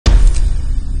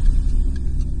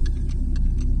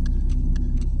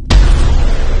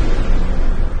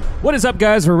What is up,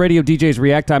 guys? For Radio DJs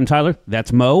React, I'm Tyler.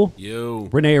 That's Mo. Yo.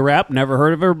 Reneé Rapp, never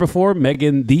heard of her before.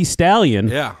 Megan Thee Stallion.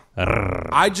 Yeah.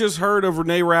 I just heard of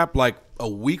Reneé Rapp like a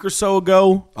week or so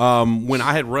ago when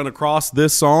I had run across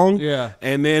this song. Yeah.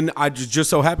 And then I just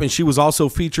so happened she was also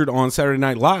featured on Saturday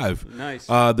Night Live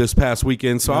this past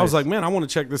weekend. So I was like, man, I want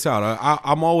to check this out.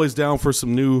 I'm always down for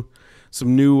some new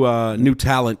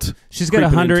talent. She's got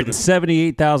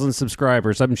 178,000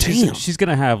 subscribers. I mean, she's going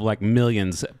to have like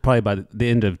millions probably by the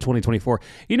end of 2024.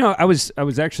 You know, I was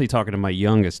actually talking to my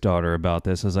youngest daughter about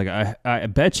this. I was like, I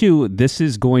bet you this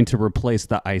is going to replace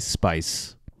the Ice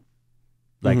Spice.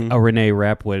 Like a Reneé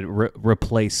Rapp would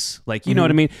replace, like, you know what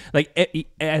I mean? Like,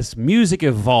 as music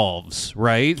evolves,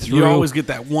 right? You always get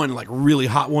that one, like, really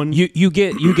hot one. You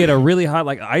get a really hot,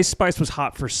 like, Ice Spice was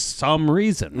hot for some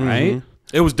reason, right?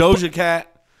 It was Doja Cat.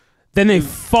 Then they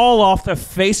fall off the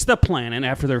face of the planet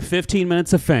after their 15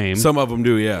 minutes of fame. Some of them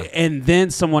do, yeah. And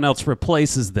then someone else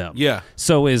replaces them. Yeah.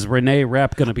 So is Reneé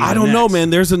Rapp going to be I don't know,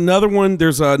 man. There's another one.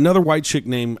 There's another white chick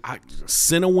named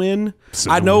Cinnawin.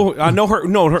 I know her.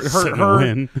 No, her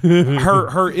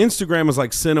Instagram is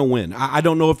like Cinnawin. I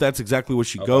don't know if that's exactly what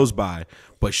she goes by,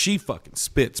 but she fucking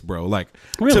spits, bro. Like,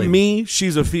 to me,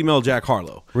 she's a female Jack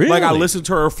Harlow. Really? Like, I listen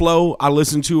to her flow. I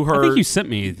listen to her. I think you sent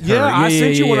me her. Yeah, I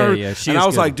sent you one of her. Yeah, and I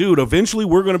was like, dude, eventually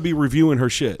we're going to be reviewing her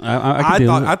shit.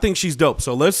 I think she's dope.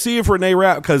 So let's see if Reneé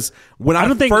Rapp, because when I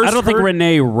don't think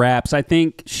Reneé raps. I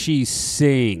think she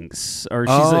sings, or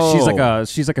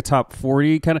she's like a top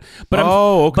 40 kind of.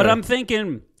 But But I'm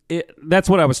thinking that's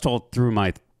what I was told through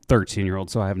my 13-year-old,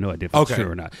 so I have no idea if it's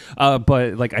true or not.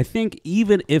 But like, I think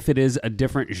even if it is a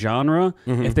different genre,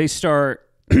 if they start,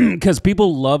 because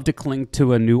people love to cling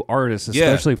to a new artist,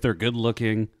 especially if they're good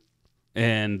looking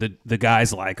and the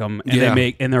guys like them,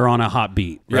 and they're on a hot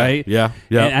beat, right? Yeah.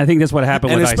 And I think that's what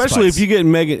happened. And with especially Ice Spice. if you get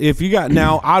Megan, if you got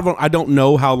now, I don't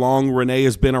know how long Reneé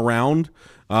has been around.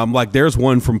 Like, there's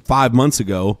one from 5 months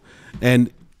ago,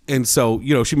 and so,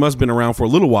 you know, she must have been around for a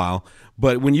little while.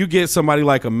 But when you get somebody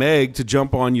like a Meg to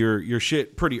jump on your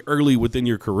shit pretty early within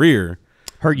your career.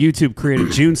 Her YouTube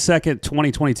created June 2nd,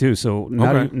 2022, so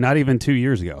not even 2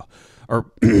 years ago. Or,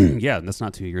 yeah, that's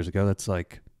not 2 years ago. That's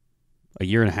like a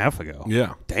year and a half ago.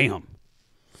 Yeah. Damn.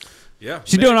 Yeah.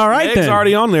 She's doing all right Meg's then.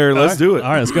 Already on there. Let's do it.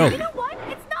 All right, let's go. You know what?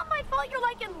 It's not my fault you're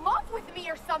like in love with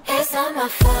me or something. It's not my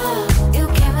fault. You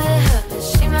came with her, but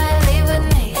she might leave with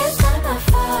me. It's not my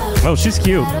fault. Oh, she's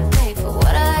cute.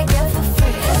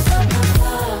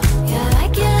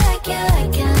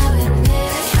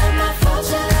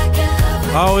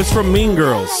 Oh, it's from Mean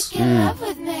Girls.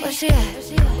 Where she at?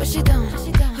 What she doing?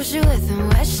 Who she with and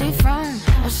where she from?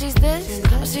 Oh, she's this,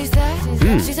 oh, she's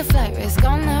that. She's a flight risk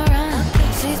on the run.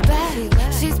 She's back,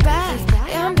 she's back.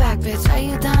 Yeah, I'm back, bitch. Are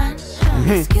you done?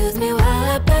 Excuse me while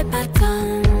I bite my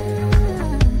tongue.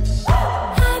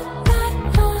 I'm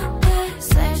not on that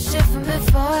same shit from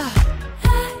before.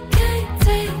 I can't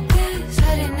take this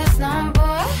pettiness no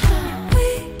more.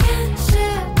 We can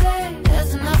share, babe.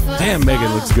 There's enough for Damn,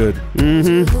 Megan looks good.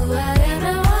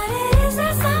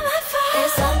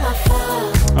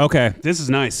 Okay, this is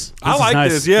nice. I like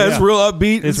this. Yeah, it's real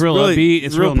upbeat. It's real upbeat.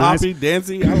 It's real poppy, nice.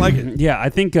 dancey. I like it. Yeah, I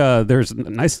think there's a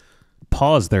nice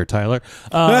pause there, Tyler.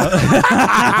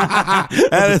 That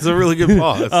is a really good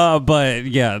pause. But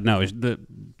yeah, no, the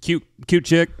cute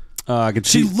chick.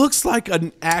 She looks like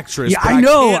an actress. Yeah, I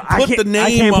know. I can't put the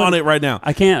name on it right now.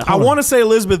 I can't. I want to say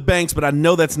Elizabeth Banks, but I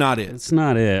know that's not it. It's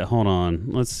not it. Hold on.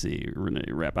 Let's see. Reneé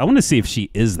Rapp. I want to see if she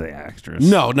is the actress.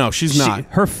 No, she's not.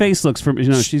 Her face looks from.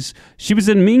 She was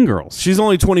in Mean Girls. She's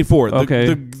only 24.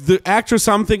 Okay. The actress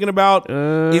I'm thinking about,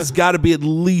 it's got to be at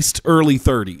least early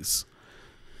 30s.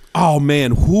 Oh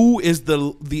man, who is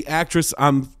the actress?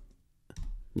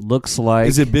 Looks like.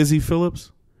 Is it Busy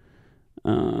Phillips?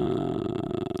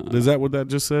 Is that what that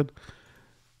just said?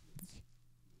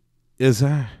 Is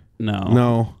that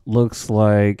no? Looks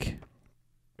like.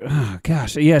 Oh,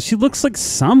 gosh, yeah, she looks like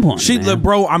someone.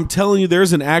 Bro, I'm telling you,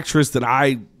 there's an actress that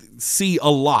I see a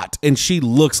lot, and she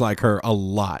looks like her a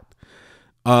lot.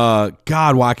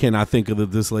 God, why can't I think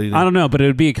of this lady? I don't know, but it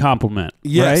would be a compliment.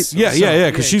 Yes, right? yeah,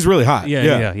 because she's really hot.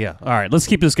 Yeah. All right, let's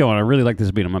keep this going. I really like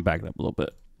this beat. I'm gonna back it up a little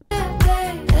bit.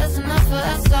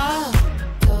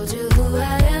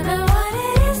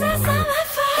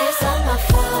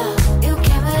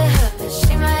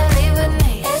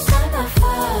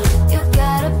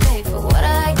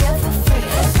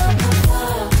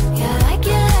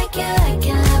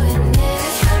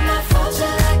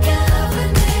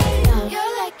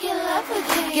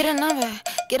 Get a number,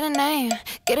 get a name,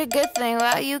 get a good thing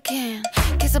while you can.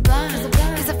 Kiss a blind,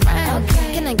 kiss a friend.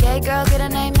 Can a gay girl get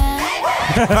an amen?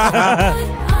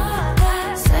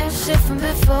 Same shit from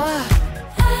before.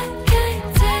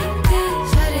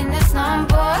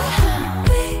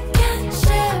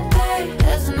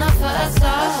 That's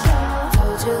all.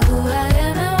 Told you who I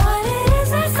am and what it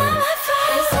is. It's not my fault.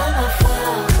 It's not my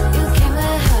fault. You came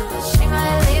with her, but she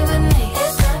might leave with me.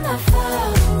 It's not my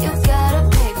fault. You gotta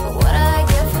pay for what I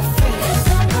get for free. It's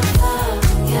not my fault.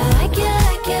 You like it,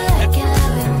 like it, like it,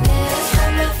 love with me. It's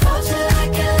not my fault. You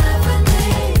like it, love with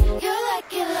me. You like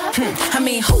it, love with me. I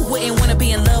mean, who wouldn't wanna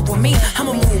be in love with me? I'm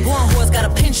a move on, who's gotta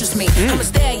Pinterest me. I'm a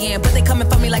stallion, but they coming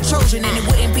for me like Trojan, and it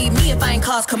wouldn't be me if I ain't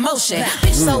cause commotion.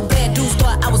 Bitch so bad, dudes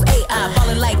thought I was AI,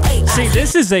 falling like AI. See,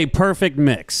 this is a perfect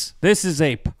mix. This is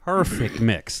a perfect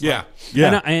mix. Yeah,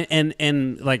 yeah.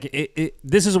 And like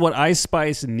this is what Ice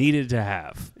Spice needed to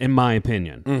have, in my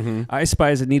opinion. Ice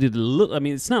Spice needed a little. I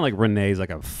mean, it's not like Renee's like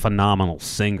a phenomenal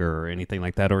singer or anything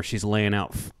like that, or she's laying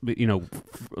out,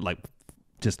 like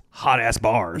just hot ass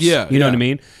bars. Yeah, you know what I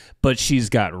mean. But she's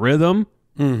got rhythm.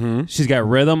 She's got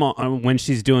rhythm when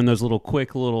she's doing those little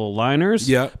quick little liners.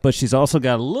 Yeah. But she's also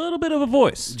got a little bit of a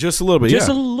voice. Just a little bit. Just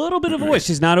yeah. a little bit of a voice.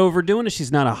 She's not overdoing it.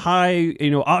 She's not a high,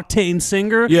 octane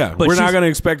singer. Yeah, but we're not going to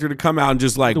expect her to come out and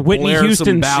just like Whitney blare Houston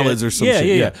some ballads shit. or some Yeah,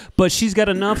 shit. yeah. But she's got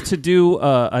enough to do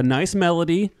a nice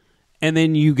melody, and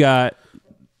then you got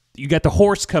the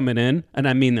horse coming in, and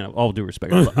I mean that with all due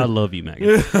respect. I love you,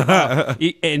 Megan.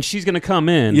 And she's going to come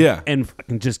in and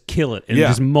fucking just kill it and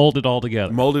just mold it all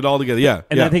together. Mold it all together, yeah.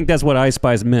 And I think that's what Ice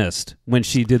Spice missed when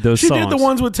she did those songs. She did the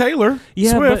ones with Taylor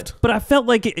Swift. But I felt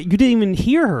like you didn't even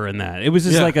hear her in that. It was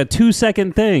just like a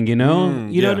 2-second thing, you know?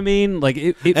 You know what I mean? Like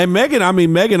and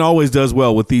Megan always does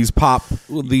well with these pop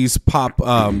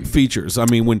features. I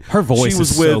mean, when her voice she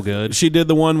was is with, so good. She did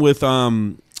the one with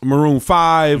Maroon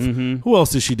 5. Who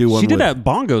else did she do one with? She did that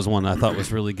Bongos one I thought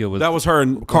was really good. With that was her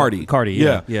and Cardi. Cardi,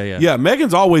 yeah.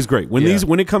 Megan's always great. When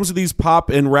it comes to these pop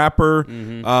and rapper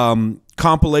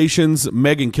compilations,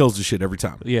 Megan kills the shit every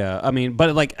time. Yeah, I mean,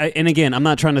 but like, and again, I'm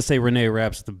not trying to say Reneé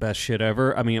Rapp's the best shit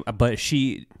ever. I mean, but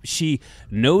she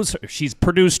knows she's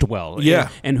produced well. Yeah,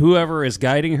 and whoever is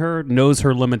guiding her knows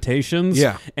her limitations.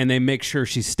 Yeah, and they make sure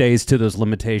she stays to those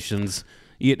limitations.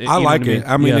 I like it.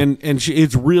 I mean, and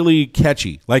it's really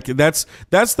catchy. Like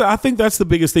I think that's the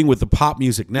biggest thing with the pop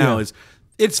music now is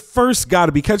it's first got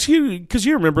to be because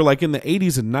you remember like in the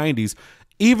 80s and 90s,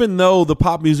 even though the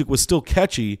pop music was still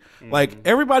catchy, like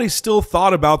everybody still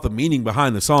thought about the meaning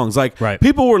behind the songs. Like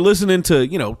people were listening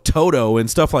to Toto and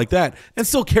stuff like that and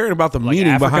still caring about the meaning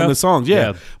Africa? behind the songs.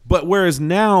 Yeah, but whereas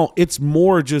now it's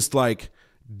more just like,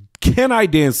 can I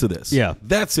dance to this? Yeah,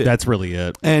 that's it. That's really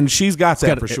it. And she's got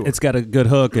that for sure. It's got a good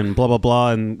hook and blah blah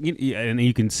blah, and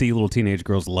you can see little teenage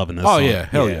girls loving this. Oh song. yeah,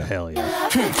 hell yeah.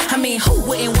 I mean, who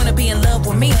wouldn't want to be in love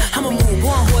with me? I'm a move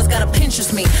on, who's gotta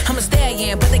Pinterest me. I'm a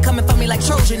stallion, but they coming for me like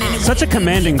Trojan. And such a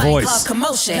commanding voice.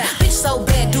 Commotion. Bitch so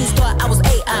bad, dudes thought I was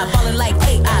AI, falling like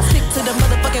AI. Stick to the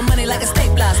motherfucking money like a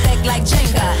stapler, stack like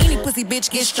Jenga. Any pussy bitch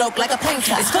get stroked like a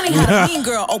painter. It's funny how the mean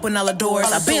girl open all the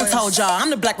doors. I've been told y'all I'm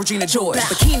the Black Regina George.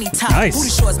 Bikini top, booty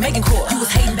shorts, making court. You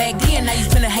was hating back then, now you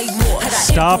finna hate more. I got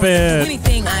Stop it.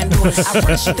 Anything I endorse. I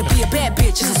run shit to be a bad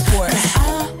bitch is a sport. I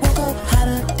woke up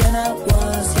hotter than I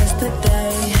was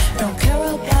yesterday. Don't care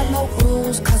about no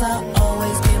rules, cause I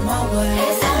always get my way.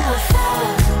 It's not my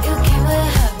fault. You came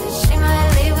with her, but she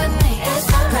might leave with me. It's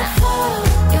not my fault.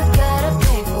 You gotta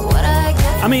pay for what I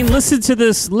get. I mean, listen to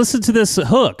this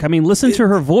hook. I mean, listen to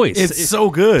her voice. It's so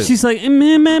good. She's like, I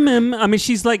mean,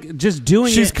 she's like just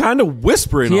doing it. She's kind of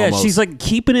whispering. Yeah, almost. she's like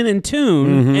keeping it in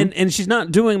tune, and she's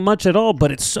not doing much at all,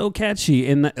 but it's so catchy.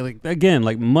 And like again,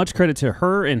 like much credit to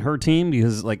her and her team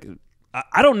because like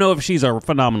I don't know if she's a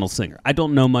phenomenal singer. I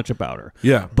don't know much about her.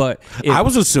 Yeah, but I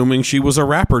was assuming she was a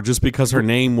rapper just because her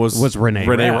name was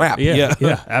Reneé Rapp.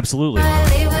 Yeah, absolutely.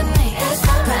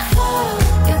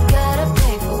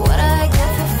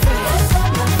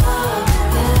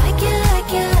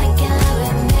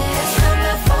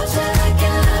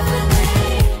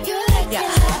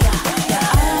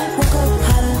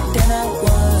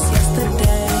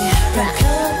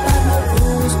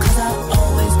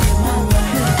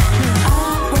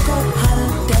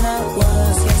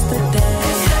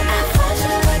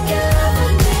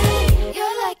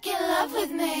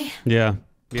 Yeah.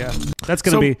 That's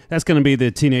gonna be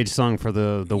the teenage song for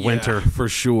the winter for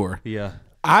sure. Yeah.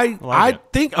 I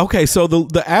think okay, so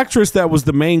the actress that was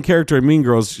the main character in Mean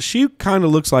Girls, she kind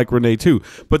of looks like Reneé too,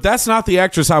 but that's not the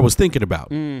actress I was thinking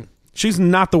about. She's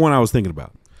not the one I was thinking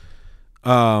about.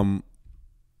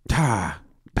 Pat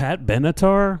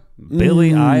Benatar,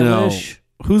 Billie Eilish.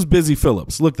 Who's Busy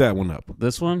Phillips? Look that one up.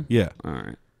 This one? Yeah. All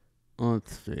right.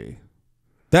 Let's see.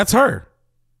 That's her.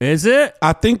 Is it?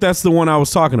 I think that's the one I was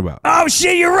talking about. Oh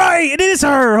shit, you're right. It is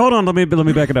her. Hold on, let me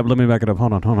back it up.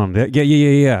 Hold on.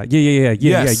 Yeah.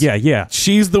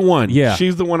 She's the one. Yeah.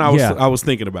 She's the one I was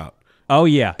thinking about. Oh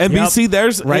yeah, NBC.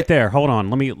 There's right there. Hold on,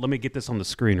 let me get this on the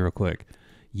screen real quick.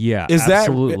 Yeah,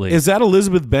 absolutely. Is that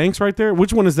Elizabeth Banks right there?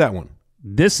 Which one is that one?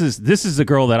 This is the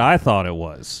girl that I thought it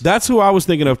was. That's who I was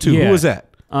thinking of too. Yeah. Who is that?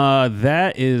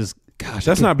 That is. Gosh,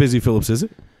 that's not Busy Phillips, is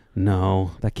it?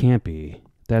 No, that can't be.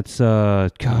 That's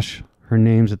gosh, her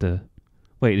name's at the.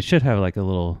 Wait, it should have like a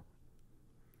little.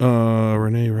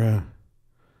 Reneé Rapp.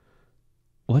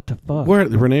 What the fuck? Where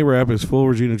Reneé Rapp is full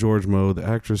Regina George mode. The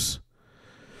actress.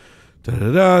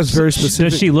 It's very specific.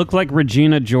 Does she look like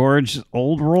Regina George's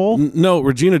old role? No,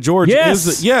 Regina George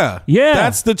is. Yeah.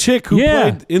 That's the chick who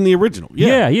played in the original.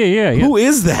 Yeah. Who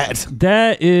is that?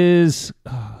 That is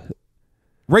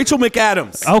Rachel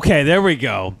McAdams. Okay, there we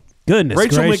go. Goodness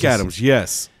Rachel gracious. McAdams.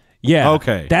 Yes. Yeah.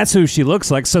 Okay. That's who she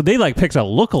looks like. So they like picked a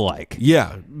lookalike.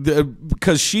 Yeah,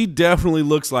 because she definitely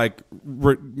looks like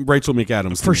Rachel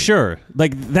McAdams for sure.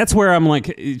 Like that's where I'm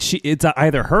like, it's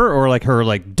either her or like her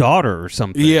like daughter or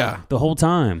something. Yeah, the whole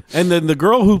time. And then the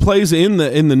girl who plays in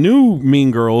the new Mean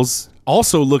Girls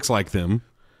also looks like them.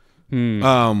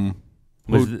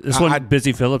 This one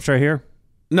Busy Phillips right here?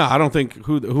 No, I don't think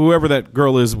whoever that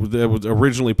girl is that was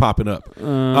originally popping up.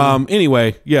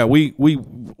 Anyway, yeah, we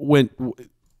went.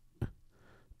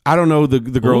 I don't know the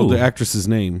girl, the actress's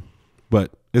name,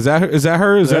 but is that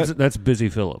her? That's Busy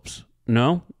Phillips.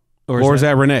 No, or is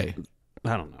that Renee?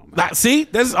 I don't know. See,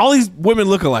 that's all these women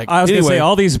look alike. I was gonna say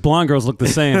all these blonde girls look the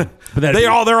same, but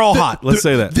they're all hot. Let's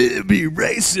say that. They'd be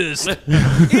racist.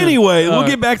 Anyway, we'll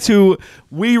get back to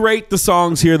we rate the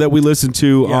songs here that we listen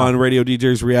to on Radio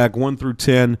DJs React 1 through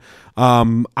 10.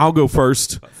 I'll go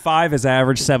first. 5 is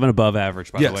average, 7 above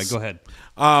average. By the way, go ahead.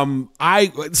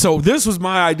 So this was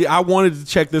my idea. I wanted to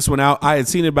check this one out. I had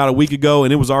seen it about a week ago,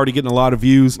 and it was already getting a lot of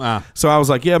views. So I was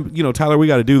like, yeah, Tyler, we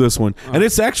got to do this one. And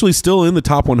it's actually still in the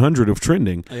top 100 of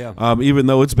trending. Yeah. Even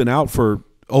though it's been out for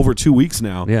over 2 weeks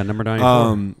now. Yeah, number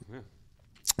 94.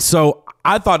 So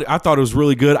I thought it was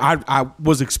really good. I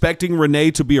was expecting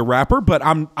Reneé to be a rapper, but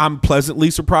I'm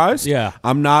pleasantly surprised. Yeah,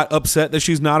 I'm not upset that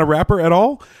she's not a rapper at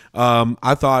all.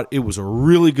 I thought it was a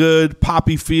really good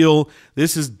poppy feel.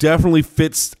 This is definitely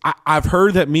fits. I've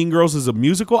heard that Mean Girls is a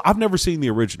musical. I've never seen the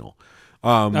original.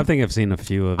 I think I've seen a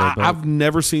few of it. I've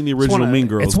never seen the original Mean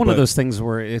Girls. It's one of those things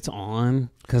where it's on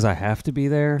because I have to be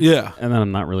there. Yeah, and then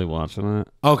I'm not really watching it.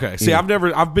 Okay, see,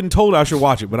 I've been told I should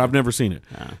watch it, but I've never seen it.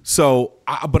 So,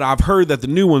 but I've heard that the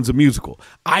new one's a musical.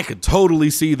 I could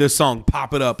totally see this song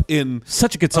popping up in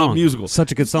such a good song. Musical,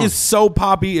 such a good song. It's so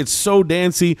poppy. It's so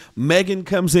dancey. Megan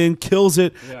comes in, kills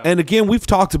it. Yeah. And again, we've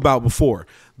talked about before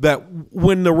that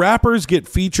when the rappers get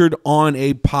featured on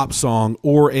a pop song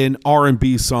or an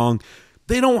R&B song,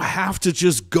 they don't have to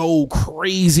just go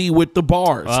crazy with the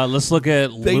bars. Let's look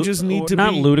at. They just need to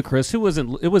not be Ludacris. It wasn't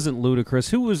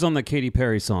Ludacris. Who was on the Katy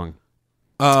Perry song?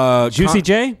 Juicy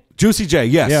J. Juicy J,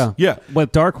 yes. Yeah.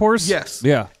 What, Dark Horse? Yes.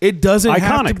 Yeah. It doesn't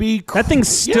have to be... That thing's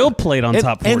still played on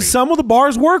top 40. And some of the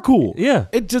bars were cool. Yeah.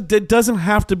 It doesn't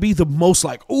have to be the most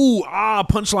like,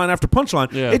 punchline after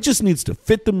punchline. Yeah. It just needs to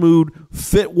fit the mood,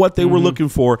 fit what they were looking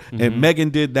for, and Megan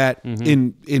did that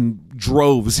in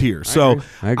droves here. So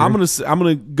I agree. I'm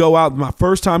gonna go out my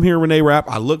first time hearing Reneé Rapp.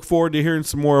 I look forward to hearing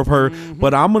some more of her,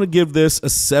 but I'm gonna give this a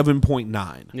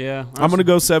 7.9. Yeah. I'm gonna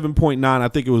go 7.9. I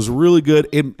think it was really good.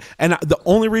 And the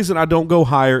only reason I don't go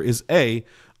higher is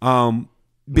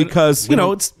because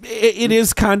it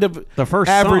is kind of the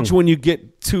first average song. When you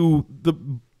get to the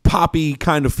poppy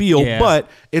kind of feel, but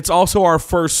it's also our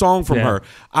first song from her.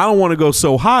 I don't want to go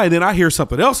so high, then I hear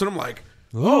something else and I'm like,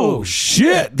 oh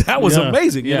shit, that was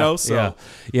amazing, so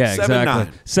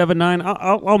exactly. 7.9.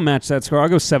 I'll match that score. I'll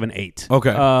go 7.8.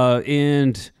 Okay.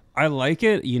 And I like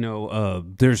it.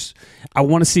 I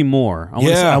want to see more.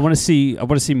 I want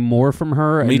to see more from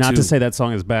her. Me not too. to say that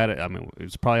song is bad. I mean,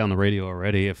 it's probably on the radio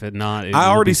already. If it not, I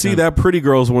already see that Pretty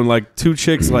Girls when like two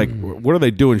chicks like what are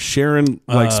they doing? Sharing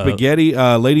like spaghetti,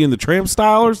 Lady in the Tramp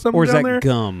style or something. Or is down that there?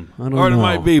 gum? I don't or know. it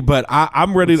might be. But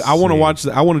I'm ready. I want to watch.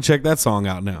 I want to check that song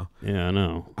out now. Yeah, I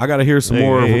know. I got to hear some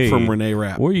more from Reneé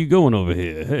Rapp. Where are you going over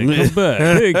here? Hey, come back.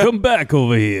 Hey, come back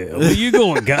over here. Where you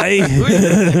going, guy?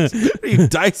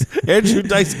 Andrew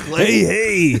Dice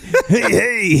Clay.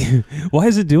 Hey. Why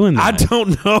is it doing that? I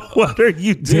don't know. What are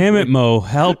you doing? Damn it, Mo.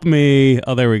 Help me.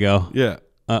 Oh, there we go. Yeah.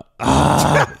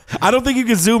 I don't think you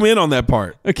can zoom in on that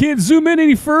part. I can't zoom in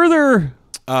any further.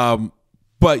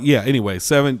 But yeah, anyway,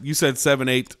 7. You said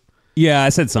 7.8. Yeah, I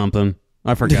said something.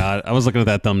 I forgot. I was looking at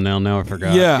that thumbnail. Now I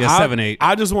forgot. Yeah, 7, 8.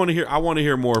 I just want to hear. I want to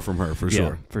hear more from her for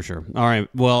sure. For sure. All right.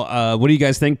 Well, what do you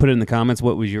guys think? Put it in the comments.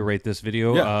 What would you rate this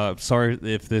video? Yeah. Sorry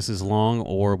if this is long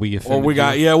or we offended Or we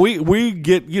got we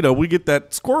get we get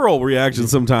that squirrel reaction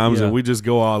sometimes, and we just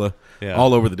go all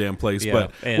over the damn place. Yeah.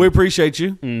 But we appreciate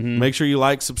you. Make sure you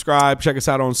like, subscribe, check us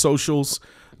out on socials.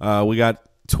 We got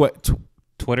Twitter.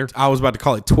 I was about to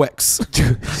call it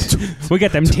Twex. We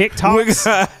got them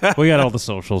TikToks. We got all the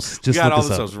socials. Just we got look all us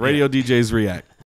the up. socials. Radio DJs React.